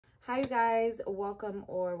Hi you guys, welcome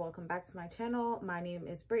back to my channel. My name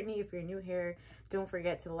is Brittany. If you're new here, don't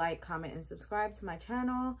forget to like, comment, and subscribe to my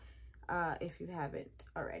channel if you haven't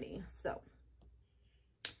already. So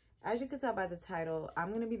as you can tell by the title,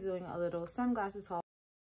 I'm going to be doing a little sunglasses haul.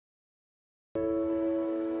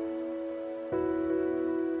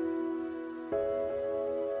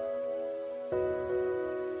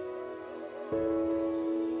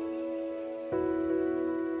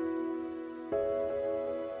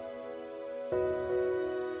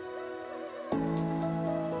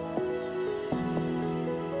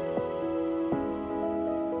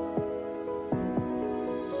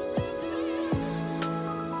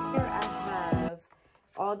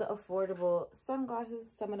 All the affordable sunglasses,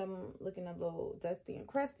 some of them looking a little dusty and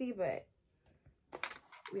crusty, but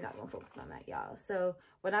we're not gonna focus on that, y'all. So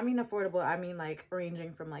when I mean affordable, I mean like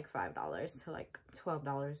ranging from like $5 to like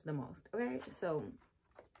 $12 the most. Okay, so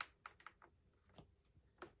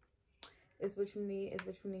it's what you need, it's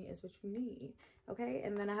what you need, it's what you need. Okay,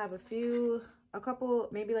 and then I have a couple,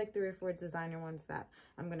 maybe like 3 or 4 designer ones that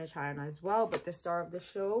I'm gonna try on as well. But the star of the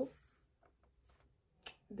show,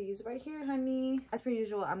 these right here, honey. As per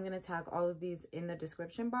usual, I'm gonna tag all of these in the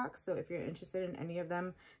description box, so if you're interested in any of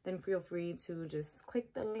them, then feel free to just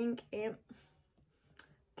click the link and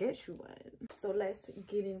get you one. So let's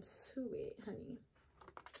get into it, honey.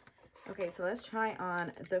 Okay, so let's try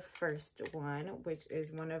on the first one, which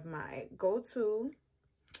is one of my go-to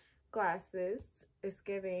glasses. It's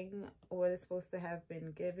giving what it's supposed to have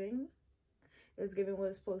been giving. It's giving what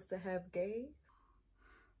it's supposed to have gave.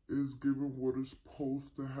 Is given what is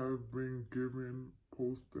supposed to have been given,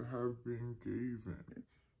 given.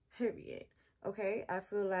 Period. Okay, I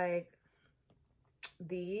feel like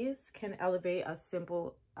these can elevate a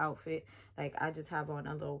simple outfit. Like I just have on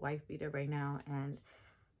a little wife beater right now, and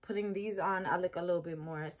putting these on, I look a little bit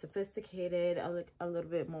more sophisticated. I look a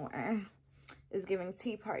little bit more, it's giving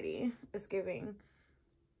tea party. It's giving,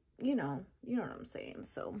 you know what I'm saying.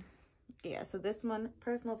 So yeah, so this one,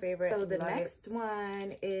 personal favorite. So the next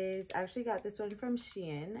one is, I actually got this one from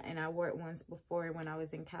SHEIN, and I wore it once before when I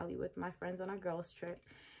was in Cali with my friends on a girls trip.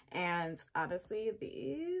 And honestly,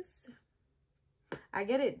 these, I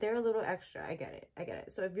get it, they're a little extra. I get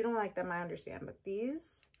it. So if you don't like them, I understand, but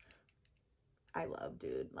these I love,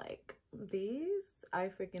 dude. Like these I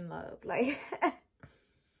freaking love. Like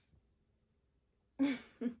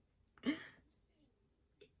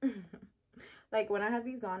like when I have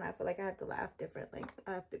these on, I feel like I have to laugh differently.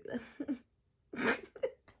 I have to be like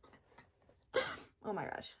oh my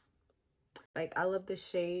gosh. Like I love the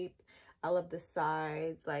shape. I love the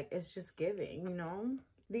sides. Like it's just giving, you know?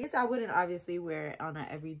 These I wouldn't obviously wear on an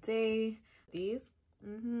everyday. These,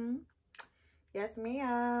 yes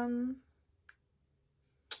ma'am.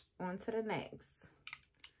 On to the next.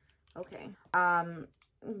 Okay.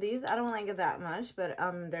 These I don't like it that much, but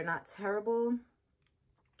they're not terrible.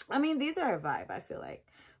 I mean, these are a vibe, I feel like.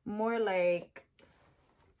 More like,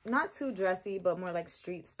 not too dressy, but more like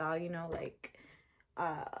street style, you know, like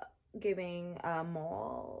giving a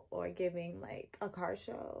mall or giving like a car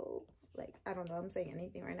show. Like, I don't know, I'm saying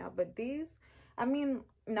anything right now. But these, I mean,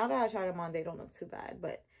 now that I tried them on, they don't look too bad.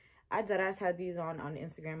 But I deadass had these on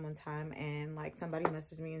Instagram one time, and like somebody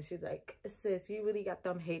messaged me and she's like, sis, you really got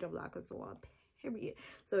them hater blockers on. Period.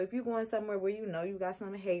 So if you're going somewhere where you know you got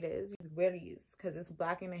some haters, wear these because it's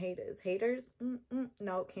blocking the haters. Haters,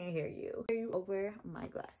 no, can't hear you. Hear you over my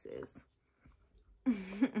glasses.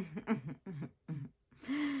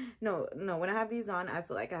 No, when I have these on, I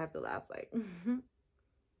feel like I have to laugh. Like,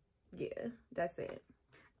 yeah, that's it.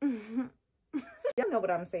 Y'all know what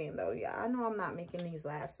I'm saying though. Yeah, I know I'm not making these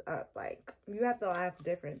laughs up. Like, you have to laugh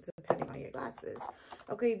different depending on your glasses.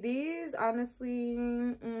 Okay, these honestly,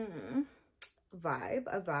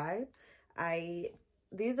 a vibe.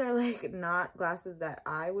 These are like not glasses that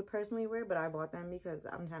I would personally wear, but I bought them because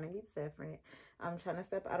I'm trying to be different. I'm trying to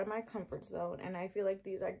step out of my comfort zone, and I feel like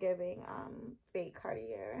these are giving fake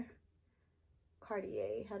Cartier. How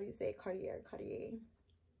do you say it? Cartier,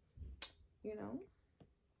 you know,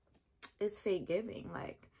 it's fake giving.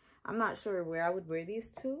 Like, I'm not sure where I would wear these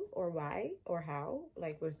to, or why, or how,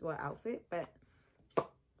 like with what outfit, but I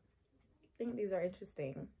think these are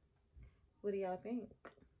interesting. What do y'all think?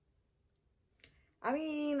 I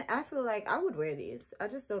mean, I feel like I would wear these. I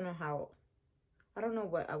just don't know how. I don't know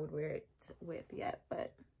what I would wear it with yet,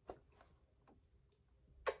 but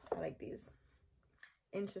I like these.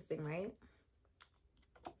 Interesting, right?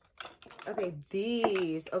 Okay,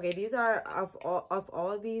 these are of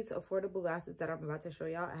all these affordable glasses that I'm about to show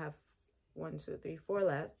y'all. I have 1, 2, 3, 4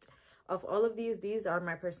 left. Of all of these are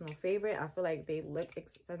my personal favorite. I feel like they look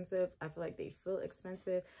expensive. I feel like they feel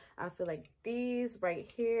expensive. I feel like these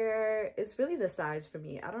right here, it's really the size for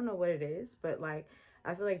me. I don't know what it is, but like,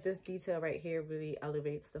 I feel like this detail right here really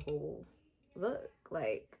elevates the whole look.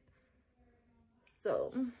 Like,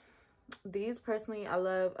 so these personally, I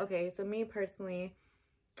love. Okay, so me personally,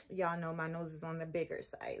 y'all know my nose is on the bigger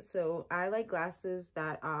side. So I like glasses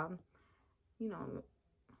that, you know,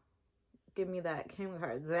 give me that Kim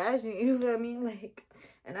Kardashian, you feel me? Like,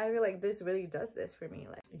 and I feel like this really does this for me.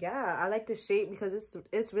 Like, yeah, I like the shape because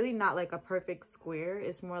it's really not like a perfect square.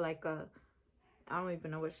 It's more like a, I don't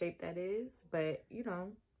even know what shape that is, but you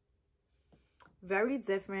know, very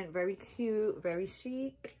different, very cute, very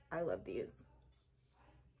chic. I love these.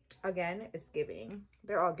 Again, it's giving.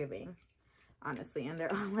 They're all giving, honestly, and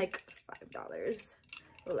they're all like $5.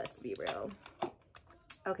 Well, let's be real.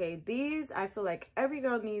 Okay, these, I feel like every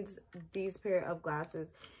girl needs these pair of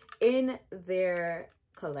glasses in their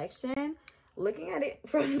collection. Looking at it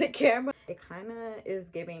from the camera, it kind of is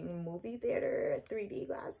giving movie theater 3D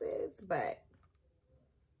glasses, but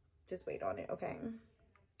just wait on it, okay?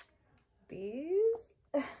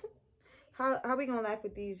 These, how we gonna laugh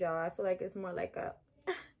with these, y'all? I feel like it's more like a,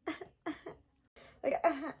 like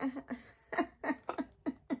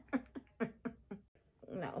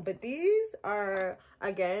no, but these are,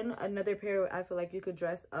 again, another pair I feel like you could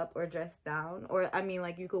dress up or dress down, or I mean,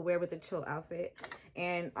 like, you could wear with a chill outfit.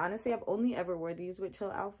 And honestly, I've only ever wore these with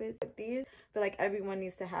chill outfits, but these I feel like everyone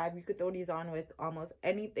needs to have. You could throw these on with almost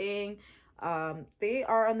anything. They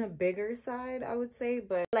are on the bigger side, I would say,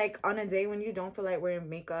 but like on a day when you don't feel like wearing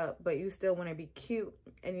makeup but you still want to be cute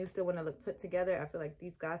and you still want to look put together, I feel like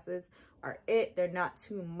these glasses are it. They're not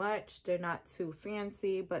too much, they're not too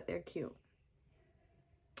fancy, but they're cute.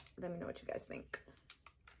 Let me know what you guys think.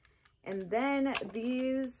 And then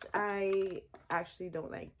these I actually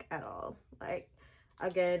don't like at all. Like,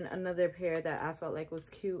 again, another pair that I felt like was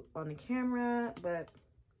cute on the camera, but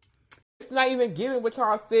it's not even giving what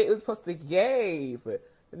y'all said it was supposed to give.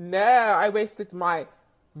 No, I wasted my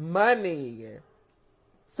money.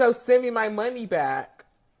 So send me my money back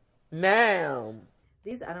now.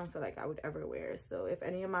 These I don't feel like I would ever wear. So if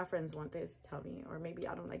any of my friends want this, tell me. Or maybe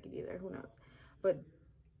I don't like it either. Who knows? But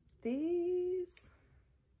these,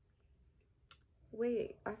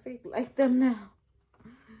 wait, I fake like them now.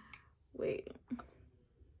 Wait.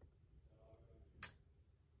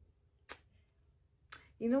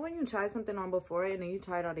 You know when you tried something on before and then you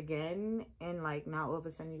try it out again and like now all of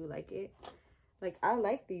a sudden you like it? Like, I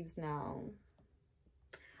like these now.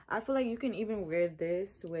 I feel like you can even wear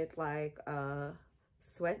this with like a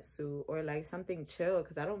sweatsuit or like something chill,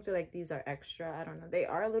 because I don't feel like these are extra. I don't know. They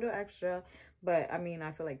are a little extra, but I mean,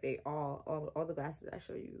 I feel like they all the glasses I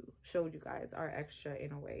showed you guys are extra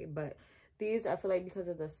in a way. But these, I feel like because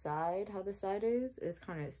of the side, how the side is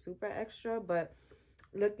kind of super extra, but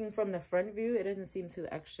looking from the front view, it doesn't seem too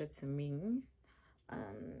extra to me.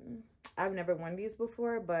 I've never worn these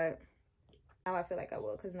before, but now I feel like I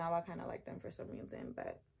will, because now I kind of like them for some reason.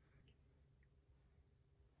 But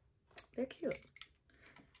they're cute.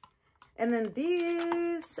 And then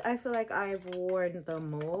these, I feel like I've worn the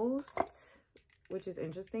most, which is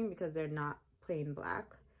interesting because they're not plain black.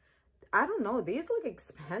 I don't know. These look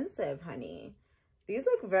expensive, honey. These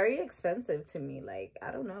look very expensive to me. Like,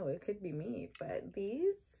 I don't know. It could be me. But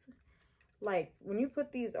these, like, when you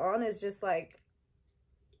put these on, it's just like,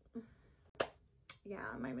 yeah,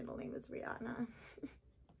 my middle name is Rihanna.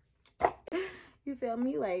 You feel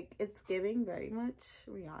me? Like, it's giving very much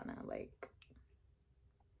Rihanna. Like,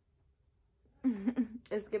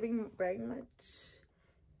 it's giving very much,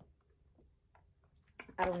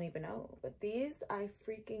 I don't even know. But these I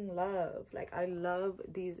freaking love. Like, I love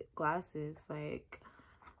these glasses. Like,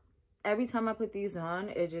 every time I put these on,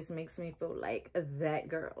 it just makes me feel like that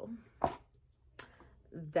girl.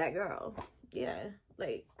 That girl. Yeah.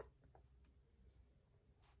 Like,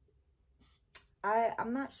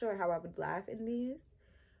 I'm not sure how I would laugh in these.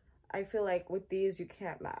 I feel like with these, you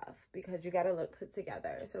can't laugh because you gotta look put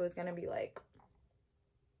together. So it's gonna be like,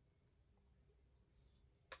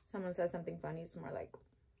 someone says something funny, it's more like,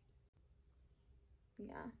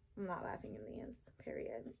 yeah, I'm not laughing in these,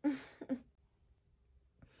 period.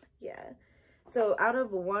 Yeah. So out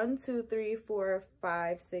of 1, 2, 3, 4,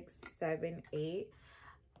 5, 6, 7, 8.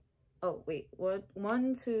 Oh, wait.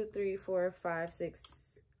 1, 2, 3, 4, 5, 6.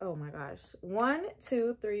 Oh my gosh. 1,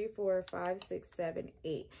 2, 3, 4, 5, 6, 7,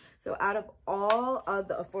 8. So out of all of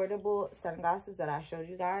the affordable sunglasses that I showed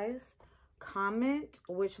you guys, comment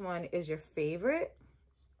which one is your favorite.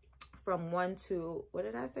 From 1 to, what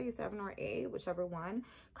did I say, 7 or 8, whichever one.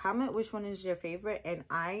 Comment which one is your favorite, and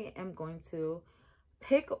I am going to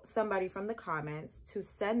pick somebody from the comments to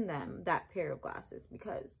send them that pair of glasses,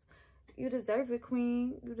 because you deserve it,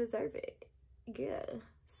 queen. You deserve it. Yeah.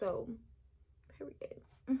 So, period.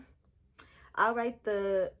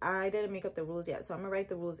 I didn't make up the rules yet, so I'm gonna write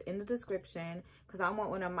the rules in the description, because I want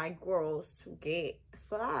one of my girls to get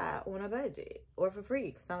fly on a budget, or for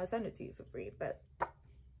free, because I'm gonna send it to you for free. But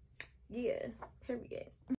yeah,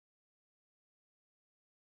 period.